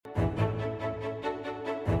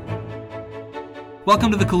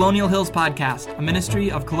Welcome to the Colonial Hills Podcast, a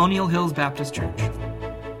ministry of Colonial Hills Baptist Church.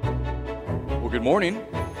 Well, good morning.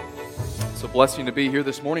 It's a blessing to be here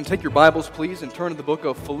this morning. Take your Bibles, please, and turn to the book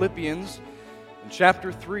of Philippians in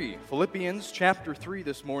chapter 3. Philippians chapter 3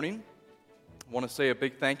 this morning. I want to say a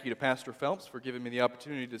big thank you to Pastor Phelps for giving me the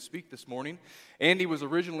opportunity to speak this morning. Andy was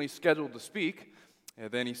originally scheduled to speak,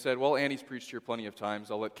 and then he said, well, Andy's preached here plenty of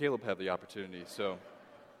times. I'll let Caleb have the opportunity. So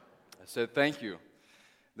I said, thank you.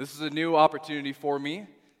 This is a new opportunity for me.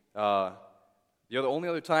 The only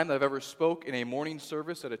other time that I've ever spoke in a morning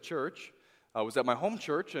service at a church was at my home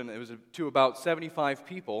church, and it was to about 75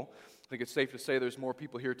 people. I think it's safe to say there's more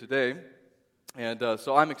people here today. And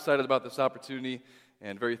so I'm excited about this opportunity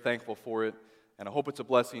and very thankful for it, and I hope it's a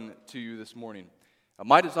blessing to you this morning.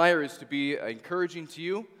 My desire is to be encouraging to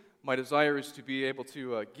you. My desire is to be able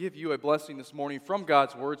to give you a blessing this morning from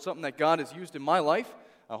God's Word, something that God has used in my life.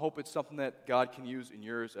 I hope it's something that God can use in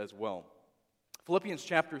yours as well. Philippians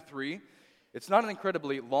chapter 3, it's not an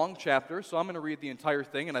incredibly long chapter, so I'm going to read the entire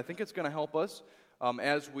thing, and I think it's going to help us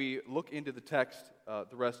as we look into the text,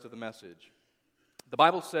 the rest of the message. The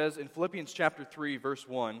Bible says in Philippians chapter 3, verse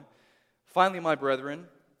 1, "Finally, my brethren,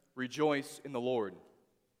 rejoice in the Lord.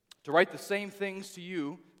 To write the same things to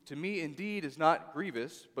you, to me indeed is not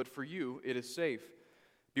grievous, but for you it is safe.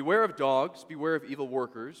 Beware of dogs, beware of evil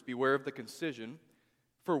workers, beware of the concision.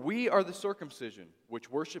 For we are the circumcision,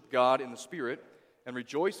 which worship God in the Spirit, and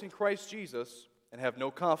rejoice in Christ Jesus, and have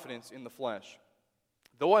no confidence in the flesh.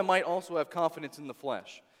 Though I might also have confidence in the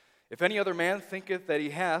flesh. If any other man thinketh that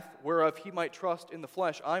he hath, whereof he might trust in the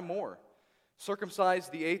flesh, I more.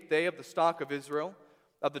 Circumcised the 8th day of the stock of Israel,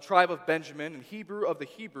 of the tribe of Benjamin, and Hebrew of the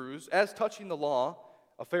Hebrews, as touching the law,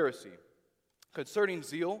 a Pharisee. Concerning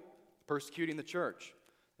zeal, persecuting the church,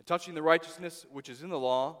 and touching the righteousness which is in the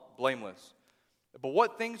law, blameless. But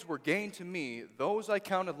what things were gain to me, those I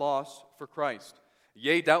counted loss for Christ.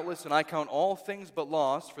 Yea, doubtless, and I count all things but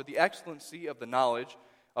loss for the excellency of the knowledge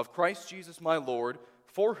of Christ Jesus my Lord,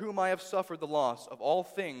 for whom I have suffered the loss of all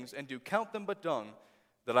things, and do count them but dung,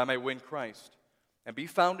 that I may win Christ, and be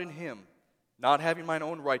found in him, not having mine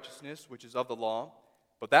own righteousness, which is of the law,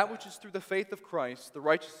 but that which is through the faith of Christ, the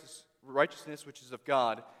righteousness which is of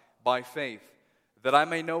God by faith, that I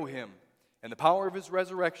may know him, and the power of his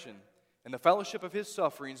resurrection, and the fellowship of his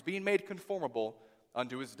sufferings, being made conformable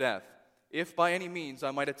unto his death, if by any means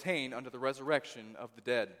I might attain unto the resurrection of the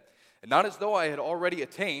dead. And not as though I had already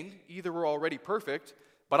attained, either were already perfect,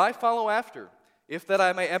 but I follow after, if that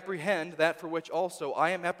I may apprehend that for which also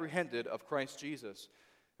I am apprehended of Christ Jesus.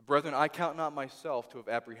 Brethren, I count not myself to have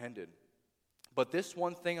apprehended. But this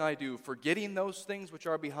one thing I do, forgetting those things which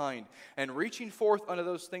are behind, and reaching forth unto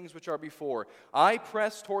those things which are before, I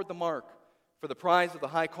press toward the mark, for the prize of the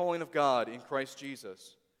high calling of God in Christ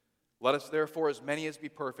Jesus. Let us therefore, as many as be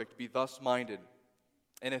perfect, be thus minded.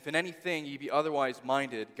 And if in anything ye be otherwise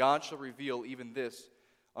minded, God shall reveal even this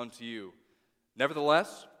unto you.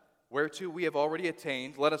 Nevertheless, whereto we have already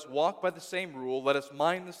attained, let us walk by the same rule, let us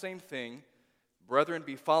mind the same thing. Brethren,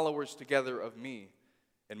 be followers together of me.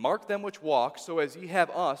 And mark them which walk, so as ye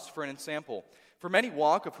have us for an ensample. For many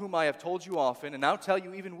walk, of whom I have told you often, and now tell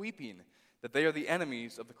you even weeping, that they are the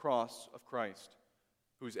enemies of the cross of Christ,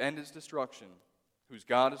 whose end is destruction, whose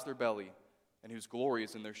God is their belly, and whose glory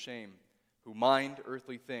is in their shame, who mind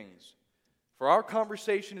earthly things. For our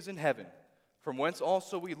conversation is in heaven, from whence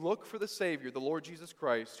also we look for the Savior, the Lord Jesus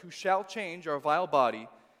Christ, who shall change our vile body,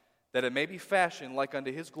 that it may be fashioned like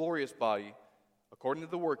unto his glorious body, according to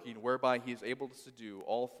the working whereby he is able to subdue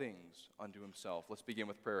all things unto himself. Let's begin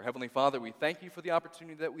with prayer. Heavenly Father, we thank you for the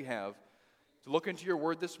opportunity that we have to look into your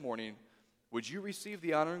word this morning. Would you receive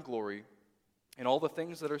the honor and glory in all the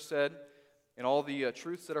things that are said, in all the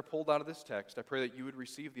truths that are pulled out of this text? I pray that you would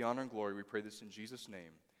receive the honor and glory. We pray this in Jesus'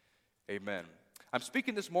 name. Amen. I'm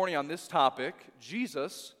speaking this morning on this topic,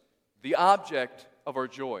 Jesus, the object of our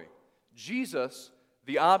joy. Jesus,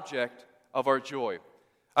 the object of our joy.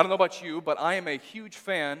 I don't know about you, but I am a huge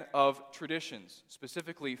fan of traditions,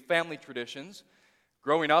 specifically family traditions.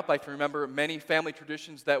 Growing up, I can remember many family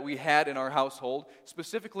traditions that we had in our household,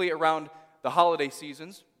 specifically around the holiday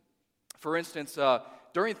seasons. For instance,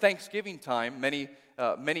 during Thanksgiving time, many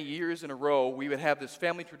years in a row, we would have this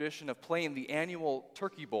family tradition of playing the annual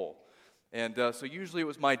turkey bowl. And so usually it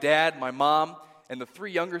was my dad, my mom, and the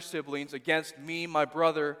 3 younger siblings against me, my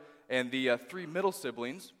brother, and the 3 middle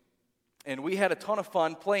siblings. And we had a ton of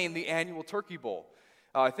fun playing the annual turkey bowl.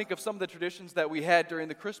 I think of some of the traditions that we had during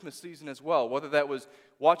the Christmas season as well, whether that was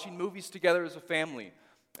watching movies together as a family,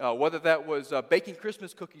 whether that was baking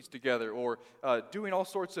Christmas cookies together, or doing all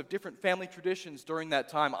sorts of different family traditions during that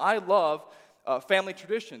time. I love family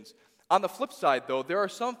traditions. On the flip side, though, there are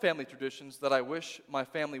some family traditions that I wish my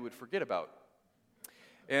family would forget about.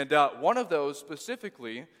 And one of those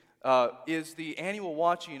specifically is the annual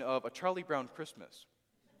watching of A Charlie Brown Christmas.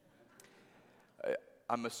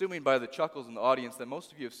 I'm assuming by the chuckles in the audience that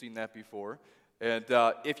most of you have seen that before. And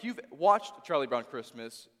if you've watched Charlie Brown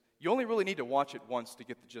Christmas, you only really need to watch it once to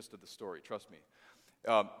get the gist of the story, trust me.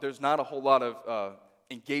 There's not a whole lot of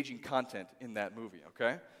engaging content in that movie,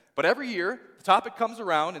 okay? But every year, the topic comes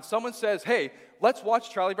around and someone says, hey, let's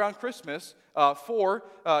watch Charlie Brown Christmas for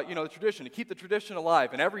the tradition, to keep the tradition alive.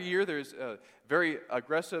 And every year there's very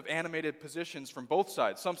aggressive animated positions from both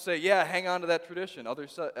sides. Some say, yeah, hang on to that tradition. Other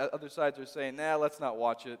sides are saying, nah, let's not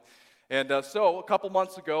watch it. And so a couple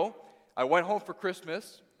months ago, I went home for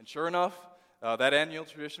Christmas, and sure enough, that annual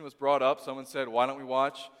tradition was brought up. Someone said, why don't we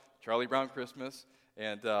watch Charlie Brown Christmas?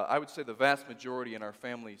 And I would say the vast majority in our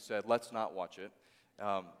family said, let's not watch it.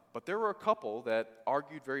 But there were a couple that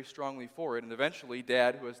argued very strongly for it, and eventually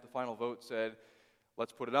Dad, who has the final vote, said,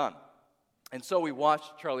 let's put it on. And so we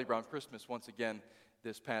watched Charlie Brown Christmas once again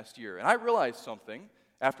this past year. And I realized something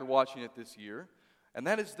after watching it this year, and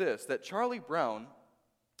that is this, that Charlie Brown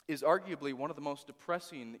is arguably one of the most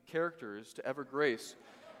depressing characters to ever grace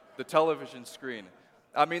the television screen.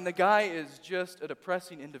 I mean, the guy is just a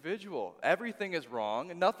depressing individual. Everything is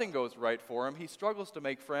wrong, and nothing goes right for him. He struggles to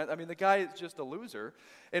make friends. I mean, the guy is just a loser.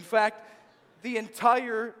 In fact, the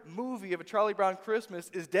entire movie of A Charlie Brown Christmas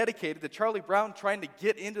is dedicated to Charlie Brown trying to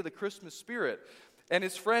get into the Christmas spirit. And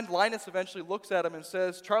his friend Linus eventually looks at him and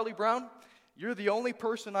says, Charlie Brown, you're the only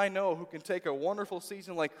person I know who can take a wonderful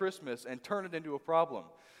season like Christmas and turn it into a problem.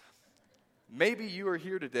 Maybe you are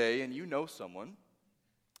here today and you know someone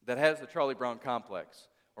that has the Charlie Brown complex.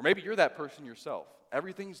 Or maybe you're that person yourself.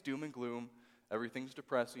 Everything's doom and gloom. Everything's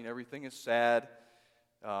depressing. Everything is sad.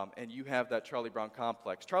 And you have that Charlie Brown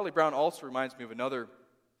complex. Charlie Brown also reminds me of another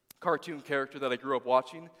cartoon character that I grew up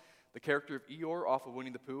watching, the character of Eeyore off of Winnie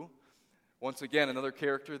the Pooh. Once again, another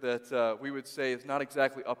character that we would say is not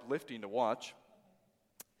exactly uplifting to watch.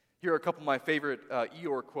 Here are a couple of my favorite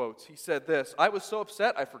Eeyore quotes. He said this, I was so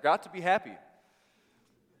upset I forgot to be happy.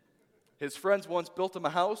 His friends once built him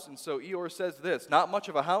a house, and so Eeyore says this, not much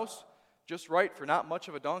of a house, just right for not much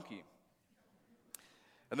of a donkey.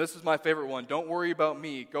 And this is my favorite one, don't worry about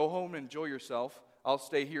me, go home and enjoy yourself, I'll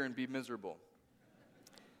stay here and be miserable.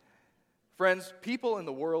 Friends, people in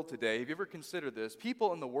the world today, have you ever considered this?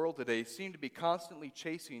 People in the world today seem to be constantly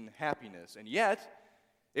chasing happiness, and yet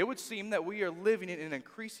it would seem that we are living in an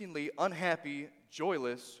increasingly unhappy,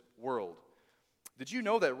 joyless world. Did you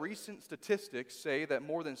know that recent statistics say that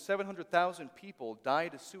more than 700,000 people die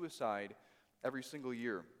to suicide every single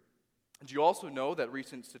year? Did you also know that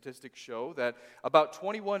recent statistics show that about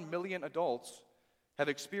 21 million adults have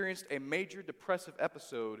experienced a major depressive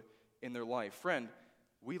episode in their life? Friend,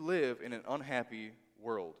 we live in an unhappy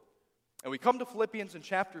world. And we come to Philippians in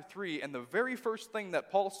chapter 3, and the very first thing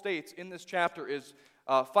that Paul states in this chapter is,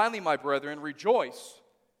 finally, my brethren, rejoice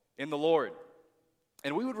in the Lord.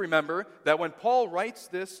 And we would remember that when Paul writes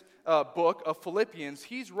this book of Philippians,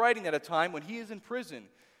 he's writing at a time when he is in prison.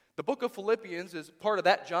 The book of Philippians is part of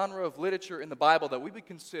that genre of literature in the Bible that we would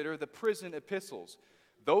consider the prison epistles.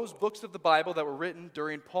 Those books of the Bible that were written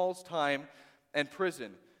during Paul's time in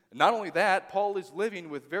prison. And not only that, Paul is living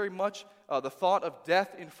with very much the thought of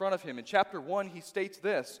death in front of him. In chapter 1, he states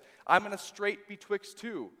this, I'm in a strait betwixt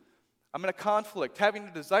two. I'm in a conflict, having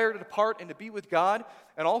a desire to depart and to be with God,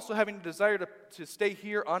 and also having a desire to stay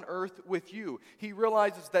here on earth with you. He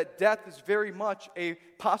realizes that death is very much a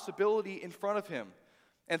possibility in front of him.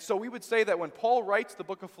 And so we would say that when Paul writes the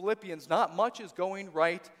book of Philippians, not much is going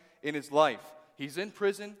right in his life. He's in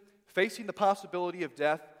prison, facing the possibility of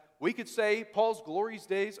death. We could say Paul's glorious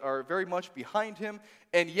days are very much behind him,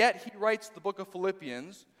 and yet he writes the book of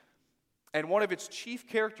Philippians. And one of its chief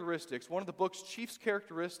characteristics, one of the book's chief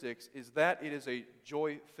characteristics is that it is a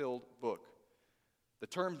joy-filled book. The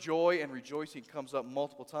term joy and rejoicing comes up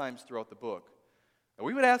multiple times throughout the book. And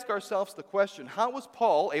we would ask ourselves the question, how was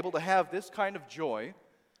Paul able to have this kind of joy,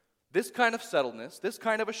 this kind of settledness, this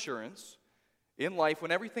kind of assurance in life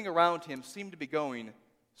when everything around him seemed to be going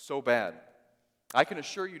so bad? I can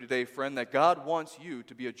assure you today, friend, that God wants you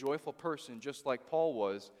to be a joyful person just like Paul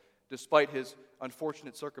was, despite his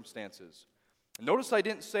unfortunate circumstances. And notice I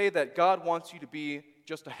didn't say that God wants you to be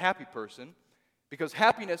just a happy person, because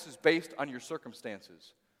happiness is based on your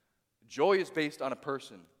circumstances. Joy is based on a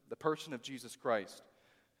person, the person of Jesus Christ.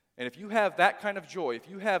 And if you have that kind of joy, if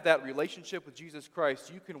you have that relationship with Jesus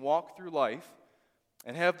Christ, you can walk through life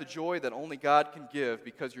and have the joy that only God can give,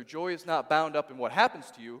 because your joy is not bound up in what happens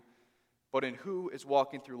to you, but in who is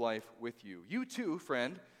walking through life with you. You too,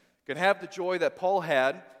 friend, can have the joy that Paul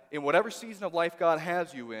had in whatever season of life God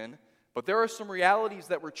has you in, but there are some realities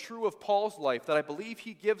that were true of Paul's life that I believe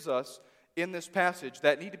he gives us in this passage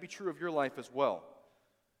that need to be true of your life as well.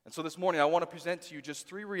 And so this morning I want to present to you just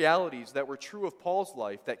 3 realities that were true of Paul's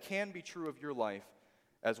life that can be true of your life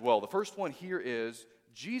as well. The first one here is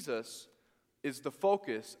Jesus is the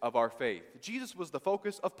focus of our faith. Jesus was the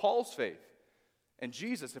focus of Paul's faith. And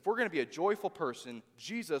Jesus, if we're going to be a joyful person,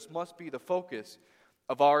 Jesus must be the focus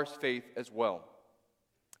of our faith as well.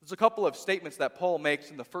 There's a couple of statements that Paul makes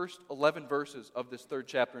in the first 11 verses of this 3rd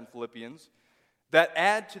chapter in Philippians that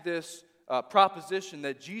add to this proposition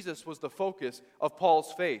that Jesus was the focus of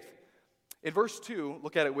Paul's faith. In verse 2,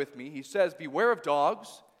 look at it with me, he says, "Beware of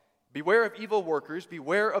dogs, beware of evil workers,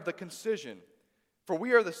 beware of the concision. For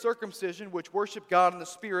we are the circumcision which worship God in the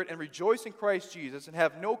Spirit and rejoice in Christ Jesus and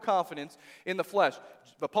have no confidence in the flesh."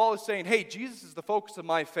 But Paul is saying, hey, Jesus is the focus of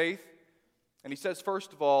my faith. And he says,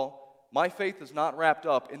 first of all, my faith is not wrapped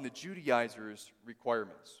up in the Judaizers'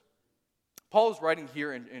 requirements. Paul is writing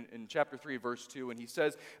here in chapter 3, verse 2, and he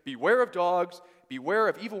says, beware of dogs, beware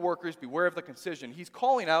of evil workers, beware of the concision. He's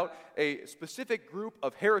calling out a specific group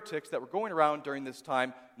of heretics that were going around during this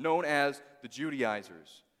time known as the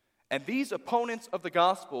Judaizers. And these opponents of the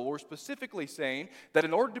gospel were specifically saying that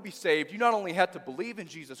in order to be saved, you not only had to believe in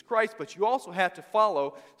Jesus Christ, but you also had to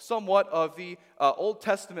follow somewhat of the Old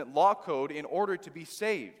Testament law code in order to be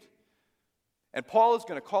saved. And Paul is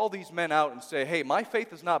going to call these men out and say, hey, my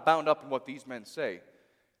faith is not bound up in what these men say.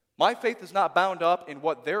 My faith is not bound up in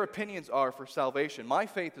what their opinions are for salvation. My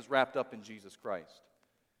faith is wrapped up in Jesus Christ.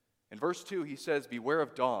 In verse 2, he says, beware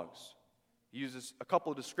of dogs. He uses a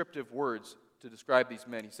couple of descriptive words to describe these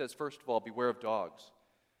men. He says, first of all, beware of dogs.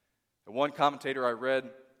 And one commentator I read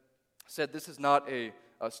said this is not a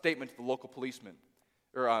statement to the local policeman,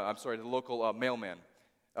 or the local mailman.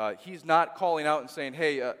 He's not calling out and saying,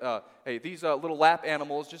 hey, these little lap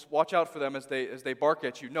animals, just watch out for them as they bark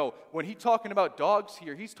at you. No, when he's talking about dogs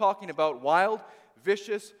here, he's talking about wild,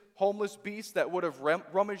 vicious, homeless beasts that would have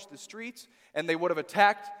rummaged the streets, and they would have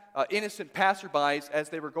attacked innocent passerbys as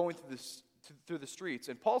they were going through the streets.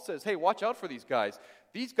 And Paul says, hey, watch out for these guys.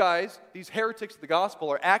 These guys, these heretics of the gospel,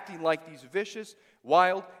 are acting like these vicious,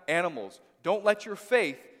 wild animals. Don't let your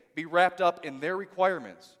faith be wrapped up in their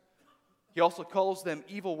requirements. He also calls them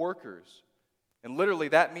evil workers. And literally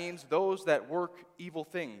that means those that work evil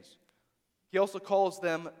things. He also calls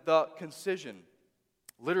them the concision.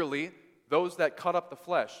 Literally, those that cut up the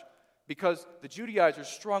flesh. Because the Judaizers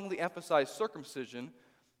strongly emphasized circumcision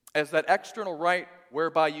as that external rite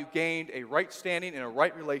whereby you gained a right standing and a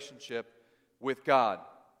right relationship with God.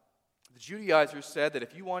 The Judaizers said that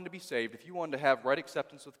if you wanted to be saved, if you wanted to have right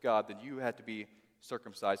acceptance with God, then you had to be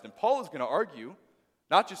circumcised. And Paul is going to argue,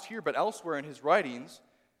 not just here but elsewhere in his writings,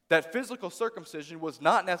 that physical circumcision was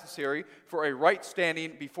not necessary for a right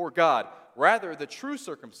standing before God. Rather, the true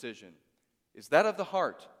circumcision is that of the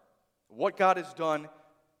heart, what God has done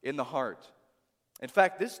in the heart. In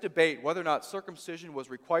fact, this debate, whether or not circumcision was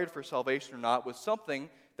required for salvation or not, was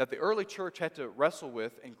something that the early church had to wrestle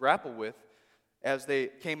with and grapple with as they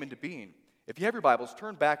came into being. If you have your Bibles,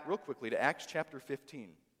 turn back real quickly to Acts chapter 15.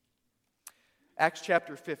 Acts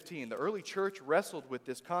chapter 15, the early church wrestled with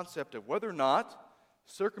this concept of whether or not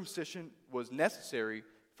circumcision was necessary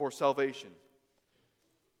for salvation.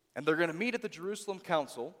 And they're going to meet at the Jerusalem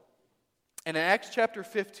Council. And in Acts chapter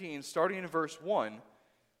 15, starting in verse 1,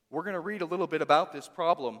 we're going to read a little bit about this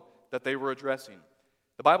problem that they were addressing.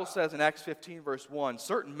 The Bible says in Acts 15, verse 1,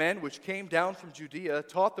 certain men which came down from Judea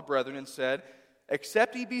taught the brethren and said,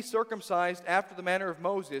 except ye be circumcised after the manner of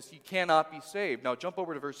Moses, ye cannot be saved. Now jump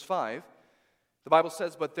over to verse 5. The Bible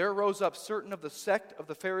says, but there rose up certain of the sect of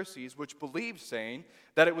the Pharisees which believed, saying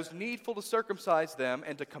that it was needful to circumcise them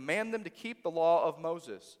and to command them to keep the law of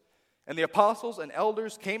Moses. And the apostles and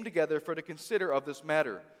elders came together for to consider of this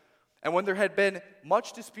matter. And when there had been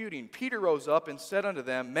much disputing, Peter rose up and said unto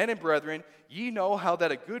them, men and brethren, ye know how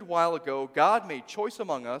that a good while ago God made choice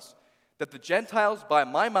among us, that the Gentiles by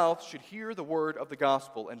my mouth should hear the word of the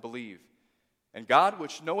gospel and believe. And God,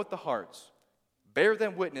 which knoweth the hearts, bear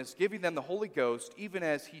them witness, giving them the Holy Ghost, even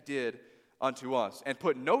as he did unto us, and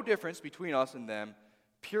put no difference between us and them,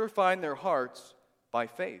 purifying their hearts by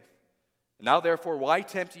faith. And now therefore, why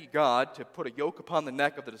tempt ye God to put a yoke upon the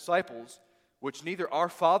neck of the disciples, which neither our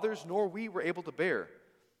fathers nor we were able to bear?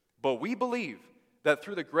 But we believe that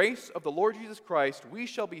through the grace of the Lord Jesus Christ we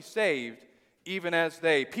shall be saved, even as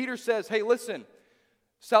they. Peter says, hey, listen,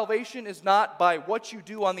 salvation is not by what you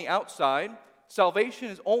do on the outside. Salvation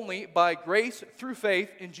is only by grace through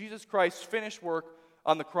faith in Jesus Christ's finished work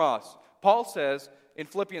on the cross. Paul says in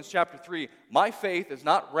Philippians chapter 3, my faith is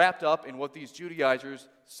not wrapped up in what these Judaizers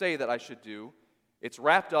say that I should do. It's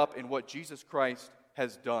wrapped up in what Jesus Christ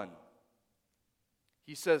has done.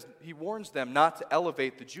 He warns them not to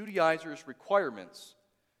elevate the Judaizers' requirements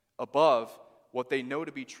above what they know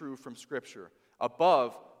to be true from Scripture,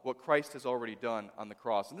 above what Christ has already done on the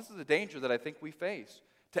cross. And this is a danger that I think we face,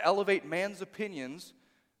 to elevate man's opinions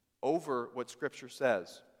over what Scripture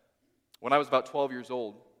says. When I was about 12 years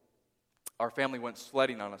old, our family went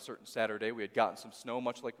sledding on a certain Saturday. We had gotten some snow,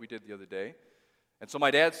 much like we did the other day. And so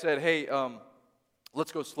my dad said, hey,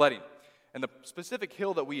 let's go sledding. And the specific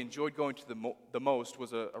hill that we enjoyed going to the most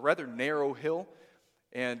was a rather narrow hill.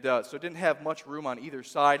 And so it didn't have much room on either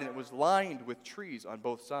side, and it was lined with trees on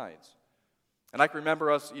both sides. And I can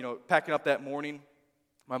remember us, packing up that morning.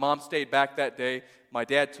 My mom stayed back that day. My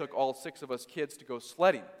dad took all 6 of us kids to go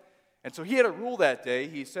sledding. And so he had a rule that day.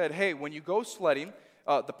 He said, hey, when you go sledding,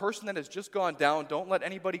 the person that has just gone down, don't let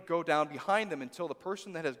anybody go down behind them until the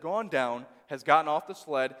person that has gone down has gotten off the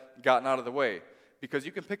sled and gotten out of the way. Because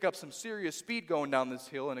you can pick up some serious speed going down this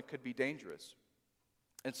hill, and it could be dangerous.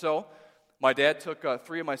 And so my dad took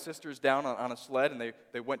 3 of my sisters down on a sled, and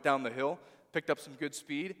they went down the hill, picked up some good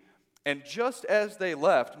speed. And just as they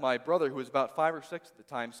left, my brother, who was about 5 or 6 at the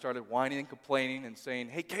time, started whining and complaining and saying,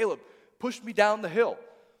 hey, Caleb, push me down the hill.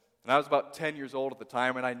 And I was about 10 years old at the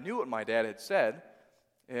time, and I knew what my dad had said.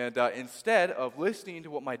 And instead of listening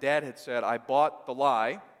to what my dad had said, I bought the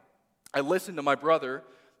lie. I listened to my brother,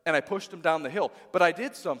 and I pushed him down the hill. But I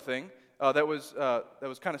did something that was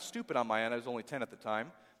kind of stupid on my end. I was only 10 at the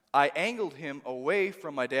time. I angled him away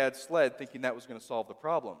from my dad's sled, thinking that was going to solve the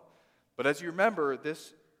problem. But as you remember,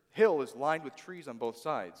 this hill is lined with trees on both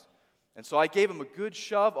sides. And so I gave him a good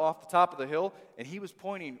shove off the top of the hill, and he was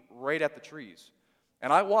pointing right at the trees.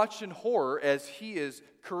 And I watched in horror as he is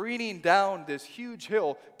careening down this huge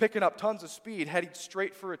hill, picking up tons of speed, heading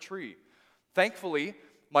straight for a tree. Thankfully,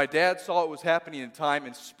 my dad saw what was happening in time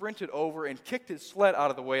and sprinted over and kicked his sled out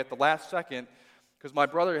of the way at the last second because my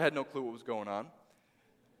brother had no clue what was going on.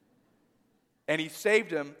 And he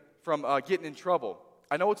saved him from getting in trouble.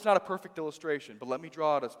 I know it's not a perfect illustration, but let me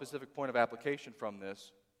draw out a specific point of application from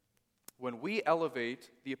this. When we elevate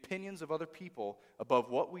the opinions of other people above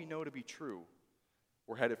what we know to be true,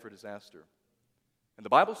 we're headed for disaster. And the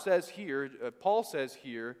Bible says here, Paul says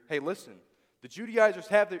here, hey, listen, the Judaizers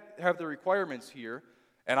have their requirements here,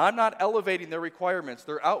 and I'm not elevating their requirements,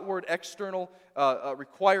 their outward, external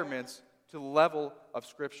requirements to the level of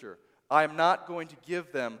Scripture. I'm not going to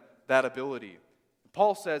give them that ability.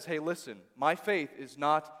 Paul says, hey, listen, my faith is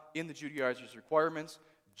not in the Judaizers' requirements.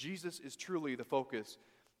 Jesus is truly the focus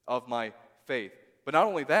of my faith. But not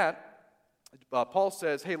only that, Paul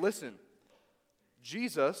says, hey, listen,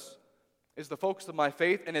 Jesus is the focus of my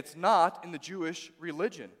faith, and it's not in the Jewish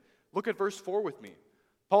religion. Look at verse 4 with me.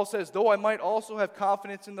 Paul says, though I might also have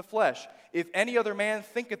confidence in the flesh, if any other man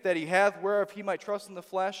thinketh that he hath whereof he might trust in the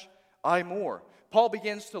flesh, I more. Paul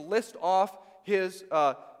begins to list off his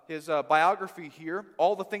biography here,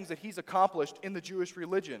 all the things that he's accomplished in the Jewish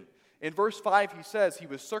religion. In verse 5, he says, he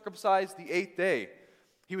was circumcised the 8th day.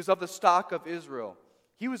 He was of the stock of Israel.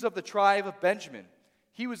 He was of the tribe of Benjamin.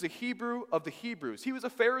 He was a Hebrew of the Hebrews. He was a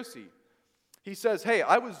Pharisee. He says, hey,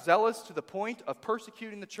 I was zealous to the point of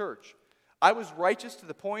persecuting the church. I was righteous to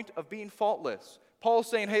the point of being faultless. Paul's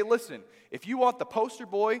saying, hey, listen, if you want the poster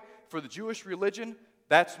boy for the Jewish religion,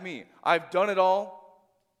 that's me. I've done it all,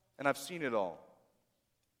 and I've seen it all.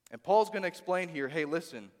 And Paul's going to explain here, hey,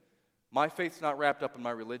 listen, my faith's not wrapped up in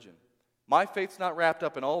my religion. My faith's not wrapped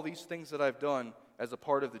up in all these things that I've done as a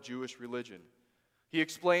part of the Jewish religion. He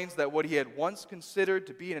explains that what he had once considered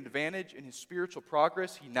to be an advantage in his spiritual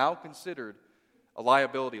progress, he now considered a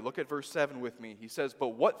liability. Look at verse 7 with me. He says, but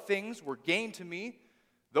what things were gain to me,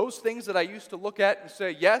 those things that I used to look at and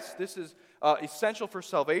say, yes, this is essential for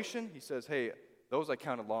salvation, he says, hey, those I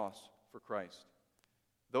counted loss for Christ.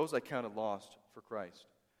 Those I counted lost for Christ.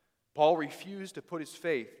 Paul refused to put his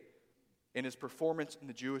faith in his performance in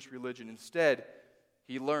the Jewish religion. Instead,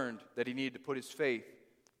 he learned that he needed to put his faith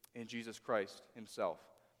in Jesus Christ himself.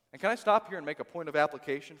 And can I stop here and make a point of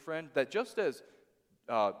application, friend, that just as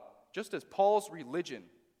Paul's religion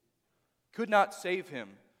could not save him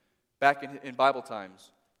back in Bible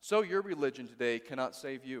times, so your religion today cannot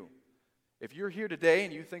save you. If you're here today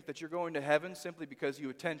and you think that you're going to heaven simply because you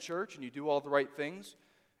attend church and you do all the right things,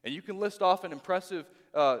 and you can list off an impressive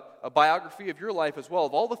a biography of your life as well,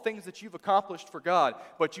 of all the things that you've accomplished for God,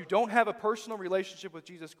 but you don't have a personal relationship with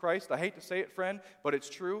Jesus Christ, I hate to say it, friend, but it's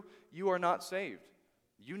true, you are not saved.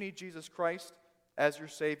 You need Jesus Christ as your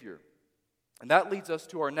Savior. And that leads us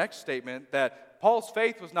to our next statement, that Paul's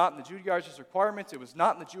faith was not in the Judaizers' requirements, it was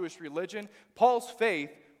not in the Jewish religion. Paul's faith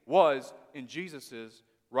was in Jesus'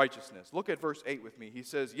 righteousness. Look at verse 8 with me. He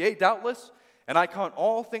says, yea, doubtless, And I count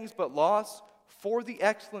all things but loss for the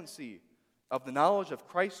excellency of the knowledge of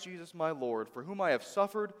Christ Jesus my Lord, for whom I have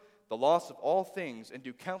suffered the loss of all things, and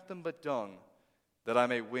do count them but dung, that I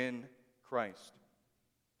may win Christ.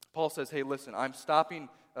 Paul says, hey, listen, I'm stopping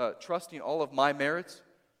trusting all of my merits.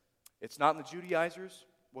 It's not in the Judaizers,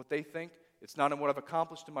 what they think. It's not in what I've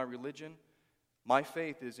accomplished in my religion. My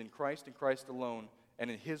faith is in Christ and Christ alone, and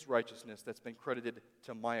in His righteousness that's been credited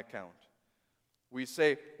to my account. We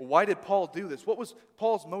say, well, why did Paul do this? What was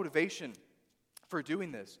Paul's motivation for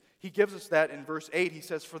doing this? He gives us that in verse 8. He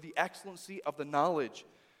says, for the excellency of the knowledge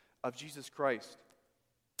of Jesus Christ.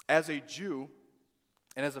 As a Jew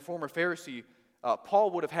and as a former Pharisee,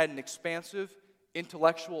 Paul would have had an expansive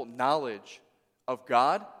intellectual knowledge of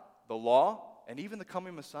God, the law, and even the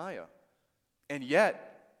coming Messiah. And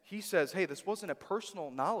yet, he says, hey, this wasn't a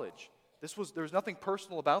personal knowledge. There was nothing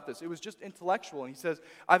personal about this. It was just intellectual. And he says,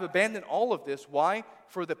 I've abandoned all of this. Why?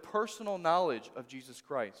 For the personal knowledge of Jesus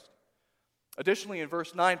Christ. Additionally, in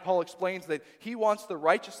verse 9, Paul explains that he wants the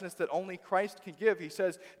righteousness that only Christ can give. He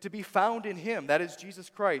says, to be found in Him, that is Jesus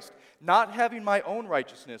Christ, not having my own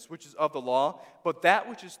righteousness, which is of the law, but that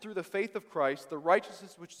which is through the faith of Christ, the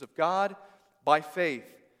righteousness which is of God by faith.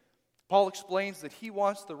 Paul explains that he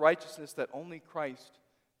wants the righteousness that only Christ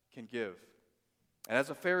can give. And as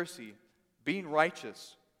a Pharisee, being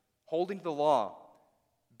righteous, holding the law,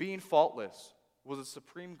 being faultless was a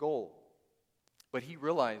supreme goal. But he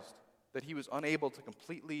realized that he was unable to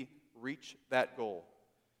completely reach that goal.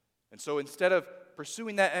 And so instead of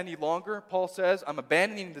pursuing that any longer, Paul says, I'm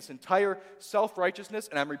abandoning this entire self-righteousness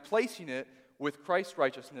and I'm replacing it with Christ's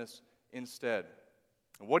righteousness instead.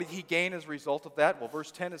 And what did he gain as a result of that? Well,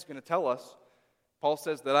 verse 10 is going to tell us. Paul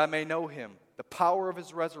says, that I may know Him, the power of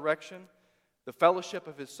His resurrection, the fellowship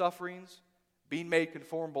of His sufferings, being made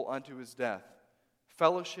conformable unto His death.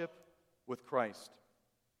 Fellowship with Christ.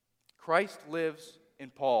 Christ lives in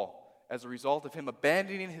Paul as a result of him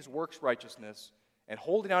abandoning his works righteousness and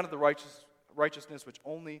holding on to the righteousness which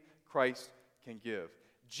only Christ can give.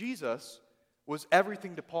 Jesus was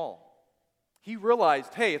everything to Paul. He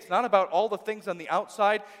realized, hey, it's not about all the things on the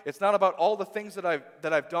outside. It's not about all the things that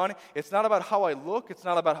I've done. It's not about how I look. It's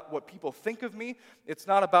not about what people think of me. It's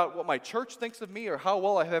not about what my church thinks of me or how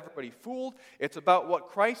well I have everybody fooled. It's about what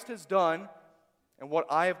Christ has done and what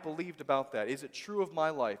I have believed about that. Is it true of my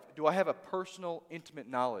life? Do I have a personal, intimate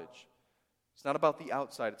knowledge? It's not about the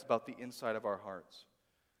outside. It's about the inside of our hearts.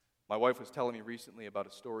 My wife was telling me recently about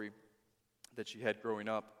a story that she had growing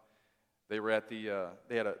up. They were at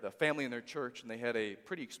they had a family in their church, and they had a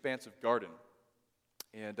pretty expansive garden.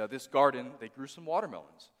 And this garden, they grew some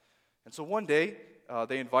watermelons. And so one day,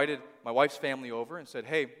 they invited my wife's family over and said,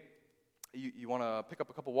 hey, you want to pick up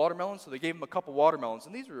a couple watermelons? So they gave them a couple watermelons.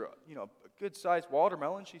 And these were, a good-sized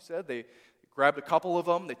watermelons, she said. They grabbed a couple of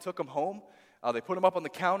them. They took them home. They put them up on the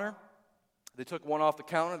counter. They took one off the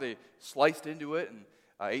counter. They sliced into it and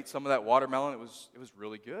ate some of that watermelon. It was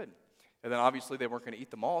really good. And then obviously they weren't going to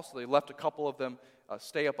eat them all, so they left a couple of them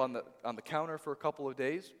stay up on the counter for a couple of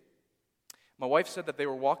days. My wife said that they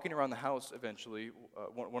were walking around the house eventually,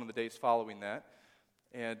 one of the days following that,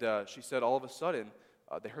 and she said all of a sudden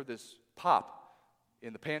they heard this pop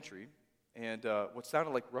in the pantry and what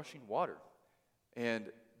sounded like rushing water. And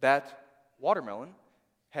that watermelon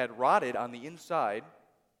had rotted on the inside,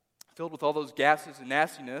 filled with all those gases and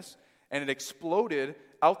nastiness, and it exploded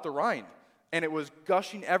out the rind. And it was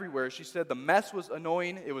gushing everywhere. She said the mess was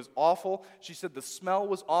annoying. It was awful. She said the smell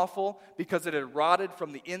was awful because it had rotted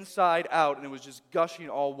from the inside out, and it was just gushing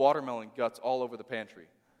all watermelon guts all over the pantry.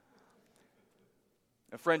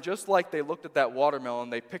 And friend, just like they looked at that watermelon,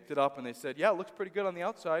 they picked it up and they said, yeah, it looks pretty good on the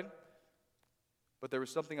outside. But there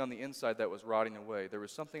was something on the inside that was rotting away. There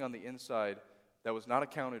was something on the inside that was not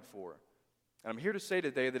accounted for. And I'm here to say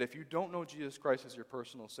today that if you don't know Jesus Christ as your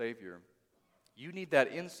personal Savior, you need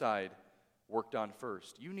that inside worked on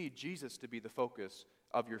first. You need Jesus to be the focus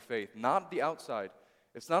of your faith, not the outside.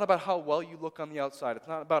 It's not about how well you look on the outside. It's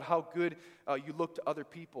not about how good you look to other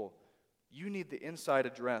people. You need the inside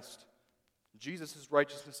addressed. Jesus'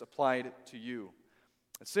 righteousness applied to you.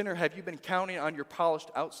 And sinner, have you been counting on your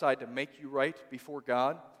polished outside to make you right before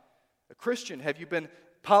God? A Christian, have you been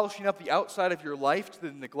polishing up the outside of your life to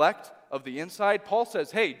the neglect of the inside? Paul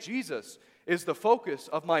says, hey, Jesus is the focus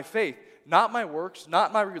of my faith. Not my works,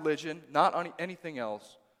 not my religion, not anything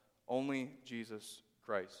else, only Jesus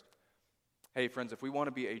Christ. Hey, friends, if we want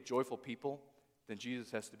to be a joyful people, then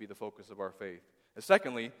Jesus has to be the focus of our faith. And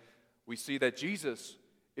secondly, we see that Jesus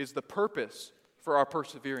is the purpose for our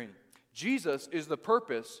persevering. Jesus is the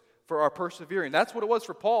purpose for our persevering. That's what it was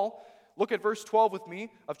for Paul. Look at verse 12 with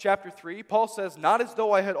me of chapter 3. Paul says, not as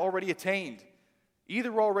though I had already attained,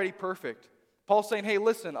 either were already perfect, Paul's saying, hey,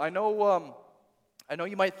 listen, I know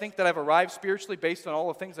you might think that I've arrived spiritually based on all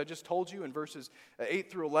the things I just told you in verses 8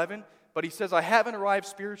 through 11, but he says, I haven't arrived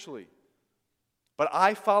spiritually, but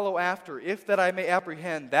I follow after, if that I may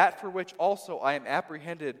apprehend that for which also I am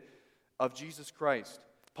apprehended of Jesus Christ.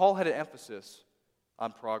 Paul had an emphasis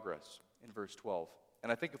on progress in verse 12.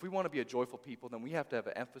 And I think if we want to be a joyful people, then we have to have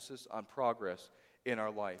an emphasis on progress in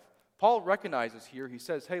our life. Paul recognizes here, he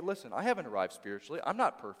says, hey, listen, I haven't arrived spiritually. I'm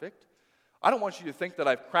not perfect. I don't want you to think that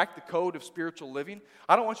I've cracked the code of spiritual living.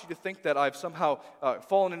 I don't want you to think that I've somehow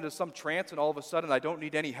fallen into some trance and all of a sudden I don't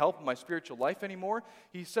need any help in my spiritual life anymore.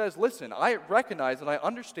 He says, listen, I recognize and I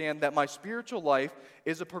understand that my spiritual life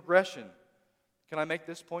is a progression. Can I make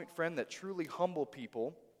this point, friend, that truly humble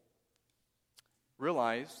people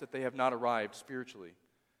realize that they have not arrived spiritually?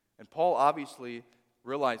 And Paul obviously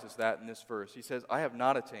realizes that in this verse. He says, I have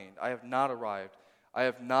not attained, I have not arrived, I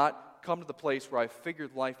have not come to the place where I've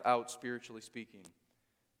figured life out spiritually speaking.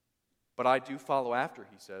 But I do follow after,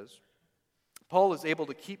 he says. Paul is able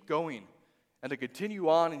to keep going and to continue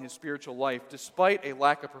on in his spiritual life despite a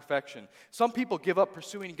lack of perfection. Some people give up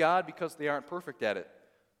pursuing God because they aren't perfect at it.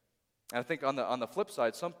 And I think on the flip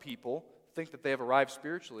side, some people think that they have arrived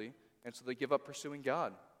spiritually, and so they give up pursuing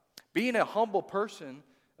God. Being a humble person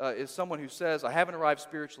is someone who says, I haven't arrived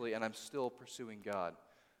spiritually, and I'm still pursuing God.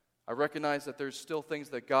 I recognize that there's still things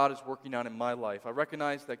that God is working on in my life. I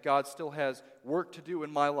recognize that God still has work to do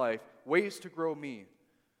in my life, ways to grow me.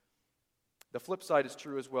 The flip side is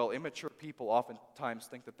true as well. Immature people oftentimes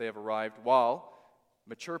think that they have arrived, while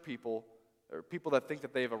mature people, or people that think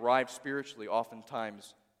that they have arrived spiritually,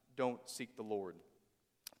 oftentimes don't seek the Lord.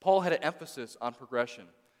 Paul had an emphasis on progression,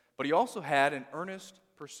 but he also had an earnest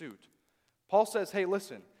pursuit. Paul says, hey,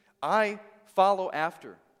 listen, I follow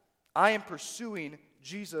after. I am pursuing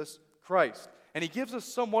Jesus Christ. And he gives us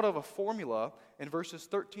somewhat of a formula in verses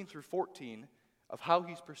 13 through 14 of how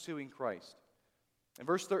he's pursuing Christ. In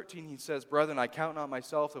verse 13 he says, Brethren, I count not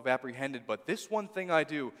myself to have apprehended, but this one thing I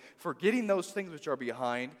do, forgetting those things which are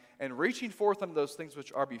behind, and reaching forth unto those things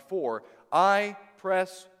which are before, I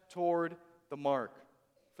press toward the mark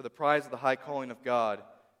for the prize of the high calling of God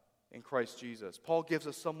in Christ Jesus. Paul gives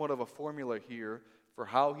us somewhat of a formula here for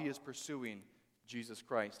how he is pursuing Jesus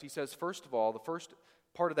Christ. He says, first of all, the first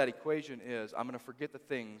part of that equation is, I'm going to forget the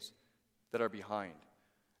things that are behind.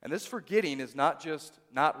 And this forgetting is not just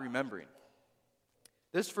not remembering.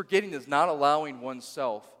 This forgetting is not allowing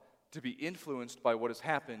oneself to be influenced by what has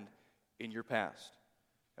happened in your past.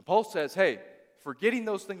 And Paul says, hey, forgetting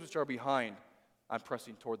those things which are behind, I'm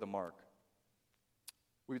pressing toward the mark.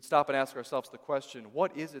 We would stop and ask ourselves the question,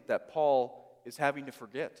 what is it that Paul is having to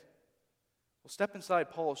forget? Well, step inside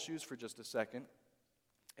Paul's shoes for just a second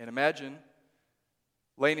and imagine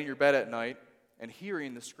laying in your bed at night and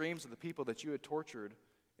hearing the screams of the people that you had tortured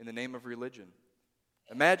in the name of religion.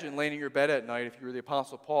 Imagine laying in your bed at night, if you were the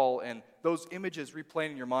Apostle Paul, and those images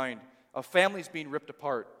replaying in your mind of families being ripped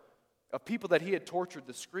apart, of people that he had tortured,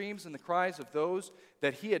 the screams and the cries of those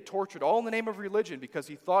that he had tortured, all in the name of religion because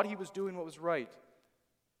he thought he was doing what was right.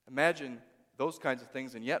 Imagine those kinds of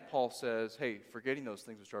things, and yet Paul says, hey, forgetting those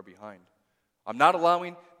things which are behind. I'm not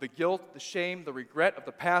allowing the guilt, the shame, the regret of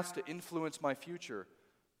the past to influence my future.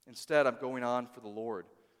 Instead, I'm going on for the Lord.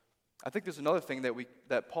 I think there's another thing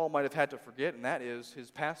that Paul might have had to forget, and that is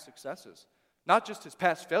his past successes. Not just his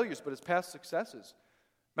past failures, but his past successes.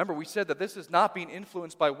 Remember, we said that this is not being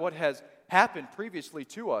influenced by what has happened previously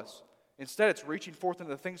to us. Instead, it's reaching forth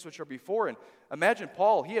into the things which are before. And imagine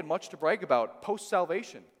Paul, he had much to brag about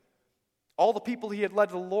post-salvation. All the people he had led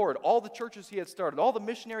to the Lord, all the churches he had started, all the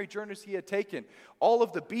missionary journeys he had taken, all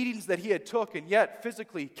of the beatings that he had took, and yet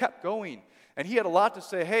physically kept going. And he had a lot to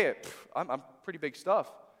say, hey, I'm pretty big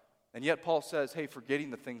stuff. And yet Paul says, hey,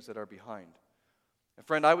 forgetting the things that are behind. And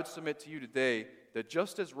friend, I would submit to you today that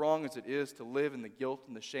just as wrong as it is to live in the guilt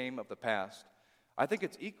and the shame of the past, I think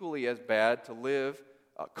it's equally as bad to live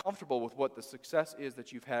comfortable with what the success is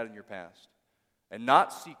that you've had in your past and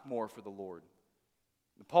not seek more for the Lord.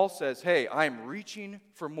 And Paul says, hey, I'm reaching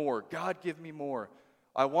for more. God, give me more.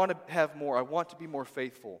 I want to have more. I want to be more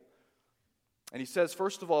faithful. And he says,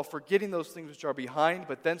 first of all, forgetting those things which are behind,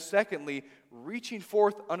 but then secondly, reaching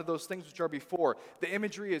forth unto those things which are before. The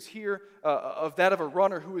imagery is here of that of a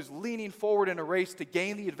runner who is leaning forward in a race to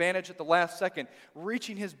gain the advantage at the last second,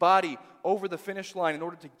 reaching his body over the finish line in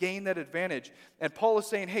order to gain that advantage. And Paul is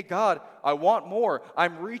saying, hey, God, I want more.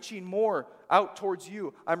 I'm reaching more out towards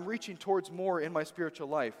you. I'm reaching towards more in my spiritual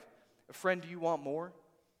life. Friend, do you want more?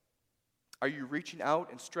 Are you reaching out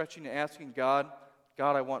and stretching and asking God,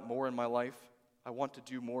 I want more in my life? I want to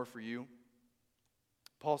do more for you.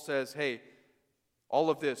 Paul says, hey, All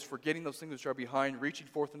of this, forgetting those things which are behind, reaching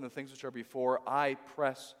forth into the things which are before, I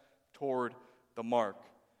press toward the mark.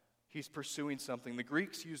 He's pursuing something. The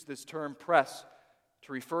Greeks use this term press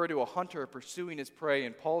to refer to a hunter pursuing his prey.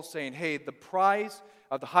 And Paul's saying, hey, the prize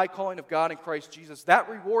of the high calling of God in Christ Jesus, that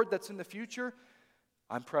reward that's in the future,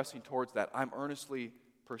 I'm pressing towards that. I'm earnestly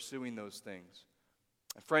pursuing those things.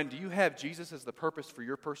 And friend, do you have Jesus as the purpose for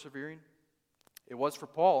your persevering? It was for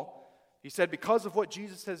Paul. He said, because of what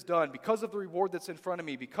Jesus has done, because of the reward that's in front of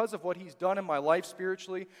me, because of what he's done in my life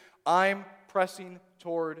spiritually, I'm pressing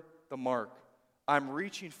toward the mark. I'm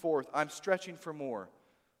reaching forth. I'm stretching for more.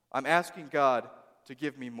 I'm asking God to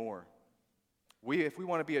give me more. If we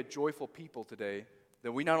want to be a joyful people today,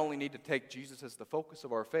 then we not only need to take Jesus as the focus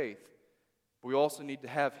of our faith, but we also need to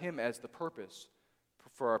have him as the purpose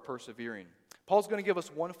for our persevering. Paul's going to give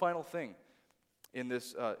us one final thing in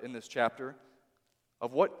this chapter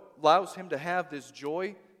of what allows him to have this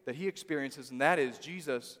joy that he experiences, and that is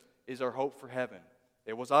Jesus is our hope for heaven.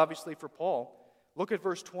 It was obviously for Paul. Look at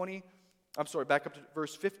back up to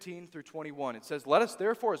verse 15 through 21. It says, let us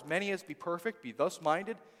therefore, as many as be perfect, be thus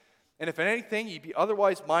minded, and if in anything ye be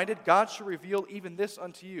otherwise minded, God shall reveal even this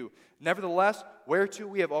unto you. Nevertheless, whereto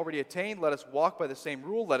we have already attained, let us walk by the same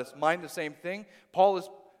rule, let us mind the same thing. Paul is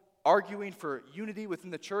arguing for unity within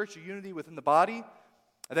the church, unity within the body.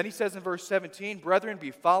 And then he says in verse 17, brethren, be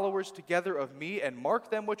followers together of me, and mark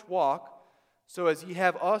them which walk, so as ye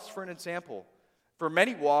have us for an example. For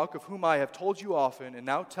many walk, of whom I have told you often, and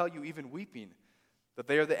now tell you even weeping, that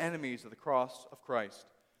they are the enemies of the cross of Christ,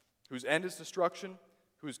 whose end is destruction,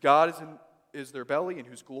 whose God is their belly, and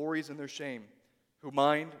whose glory is in their shame, who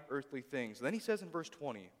mind earthly things. And then he says in verse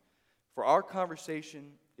 20, for our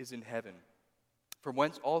conversation is in heaven, from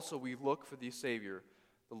whence also we look for the Savior,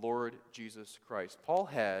 the Lord Jesus Christ. Paul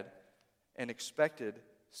had an expected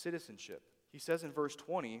citizenship. He says in verse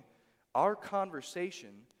 20, our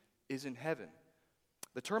conversation is in heaven.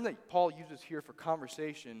 The term that Paul uses here for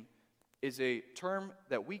conversation is a term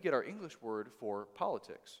that we get our English word for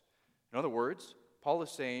politics. In other words, Paul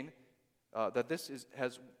is saying that this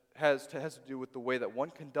has to do with the way that one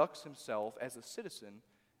conducts himself as a citizen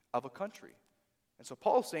of a country. And so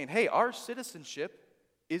Paul's saying, hey, our citizenship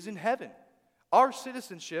is in heaven. Our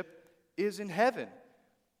citizenship is in heaven.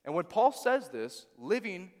 And when Paul says this,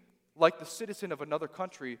 living like the citizen of another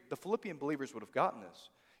country, the Philippian believers would have gotten this.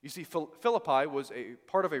 You see, Philippi was a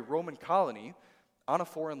part of a Roman colony on a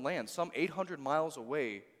foreign land, some 800 miles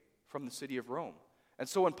away from the city of Rome. And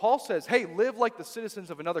so when Paul says, hey, live like the citizens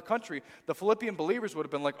of another country, the Philippian believers would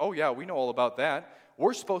have been like, oh yeah, we know all about that.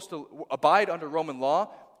 We're supposed to abide under Roman law.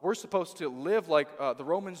 We're supposed to live like the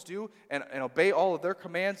Romans do and obey all of their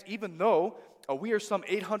commands, even though we are some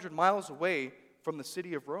 800 miles away from the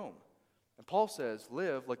city of Rome. And Paul says,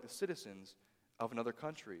 live like the citizens of another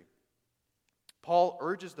country. Paul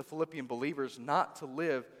urges the Philippian believers not to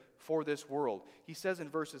live for this world. He says in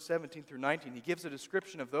verses 17 through 19, he gives a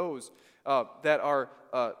description of those that are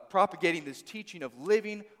propagating this teaching of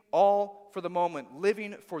living all for the moment,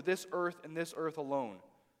 living for this earth and this earth alone.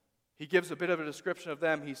 He gives a bit of a description of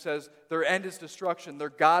them. He says, their end is destruction, their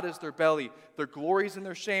God is their belly, their glory is in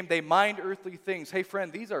their shame, they mind earthly things. Hey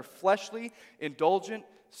friend, these are fleshly, indulgent,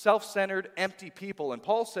 self-centered, empty people. And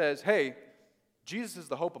Paul says, hey, Jesus is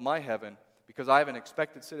the hope of my heaven because I have an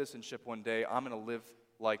expected citizenship one day. I'm going to live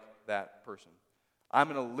like that person.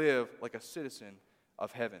 I'm going to live like a citizen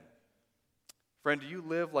of heaven. Friend, do you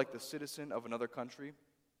live like the citizen of another country?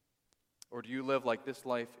 Or do you live like this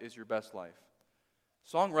life is your best life?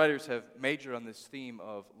 Songwriters have majored on this theme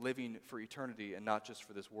of living for eternity and not just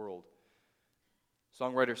for this world.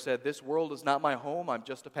 Songwriter said, this world is not my home, I'm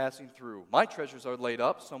just a passing through. My treasures are laid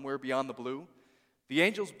up somewhere beyond the blue. The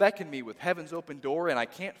angels beckon me with heaven's open door, and I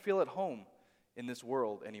can't feel at home in this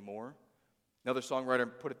world anymore. Another songwriter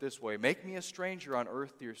put it this way, make me a stranger on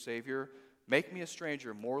earth, dear Savior. Make me a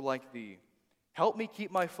stranger more like thee. Help me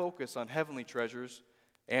keep my focus on heavenly treasures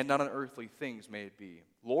and not on earthly things may it be.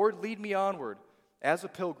 Lord, lead me onward as a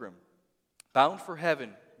pilgrim, bound for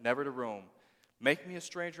heaven, never to roam. Make me a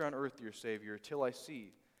stranger on earth, dear Savior, till I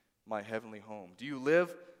see my heavenly home. Do you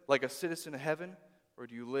live like a citizen of heaven, or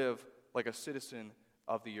do you live like a citizen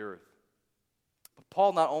of the earth? But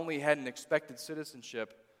Paul not only had an expected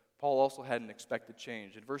citizenship, Paul also had an expected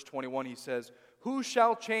change. In verse 21, he says, who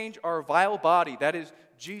shall change our vile body? That is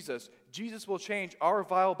Jesus. Jesus will change our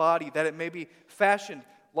vile body, that it may be fashioned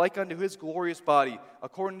like unto his glorious body,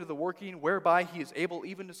 according to the working whereby he is able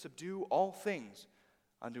even to subdue all things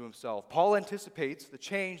unto himself. Paul anticipates the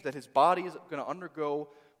change that his body is going to undergo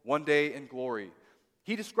one day in glory.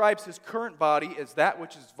 He describes his current body as that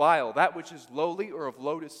which is vile, that which is lowly or of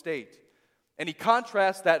low estate. And he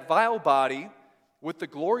contrasts that vile body with the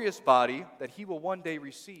glorious body that he will one day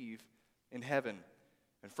receive in heaven.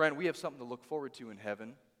 And friend, we have something to look forward to in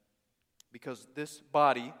heaven, because this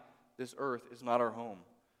body, this earth, is not our home.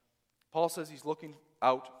 Paul says he's looking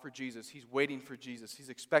out for Jesus. He's waiting for Jesus. He's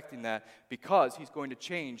expecting that because he's going to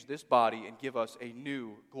change this body and give us a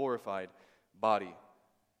new, glorified body.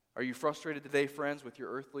 Are you frustrated today, friends, with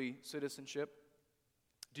your earthly citizenship?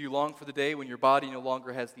 Do you long for the day when your body no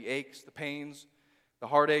longer has the aches, the pains, the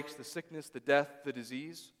heartaches, the sickness, the death, the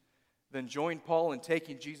disease? Then join Paul in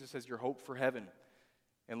taking Jesus as your hope for heaven.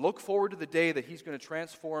 And look forward to the day that he's going to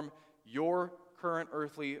transform your current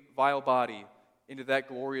earthly vile body into that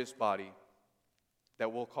glorious body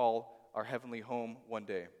that we'll call our heavenly home one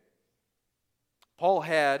day. Paul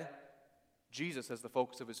had Jesus as the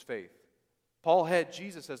focus of his faith. Paul had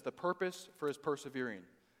Jesus as the purpose for his persevering.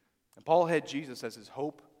 And Paul had Jesus as his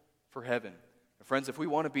hope for heaven. And friends, if we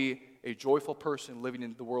want to be a joyful person living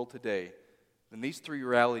in the world today, then these three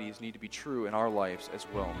realities need to be true in our lives as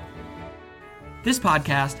well. This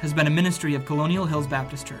podcast has been a ministry of Colonial Hills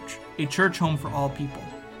Baptist Church, a church home for all people.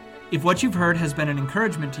 If what you've heard has been an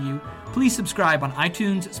encouragement to you, please subscribe on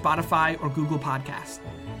iTunes, Spotify, or Google Podcasts.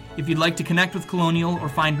 If you'd like to connect with Colonial or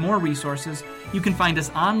find more resources, you can find us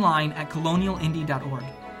online at colonialindy.org.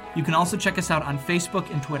 You can also check us out on Facebook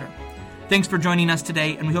and Twitter. Thanks for joining us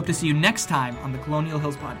today, and we hope to see you next time on the Colonial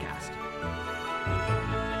Hills Podcast.